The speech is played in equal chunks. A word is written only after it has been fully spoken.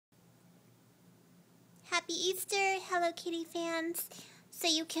Happy Easter, Hello Kitty fans. So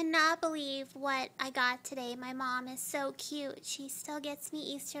you cannot believe what I got today. My mom is so cute. She still gets me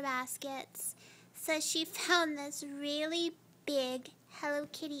Easter baskets. So she found this really big Hello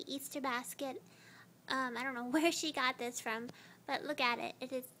Kitty Easter basket. I don't know where she got this from, but look at it.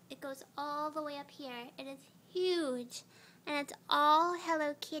 It goes all the way up here. It is huge, and it's all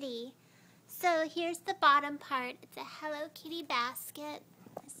Hello Kitty. So here's the bottom part. It's a Hello Kitty basket.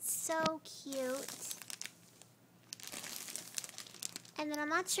 It's so cute. And then I'm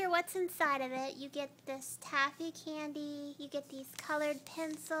not sure what's inside of it. You get this taffy candy, you get these colored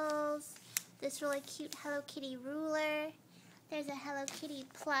pencils, this really cute Hello Kitty ruler. There's a Hello Kitty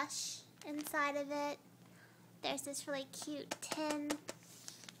plush inside of it. There's this really cute tin.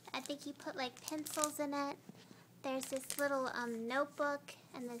 I think you put like pencils in it. There's this little notebook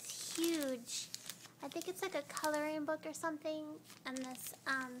and this huge, I think it's like a coloring book or something, and this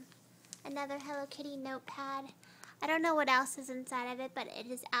another Hello Kitty notepad. I don't know what else is inside of it, but it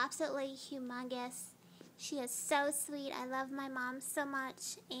is absolutely humongous. She is so sweet. I love my mom so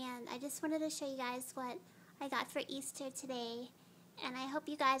much, and I just wanted to show you guys what I got for Easter today. And I hope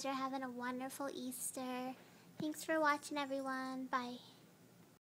you guys are having a wonderful Easter. Thanks for watching, everyone. Bye.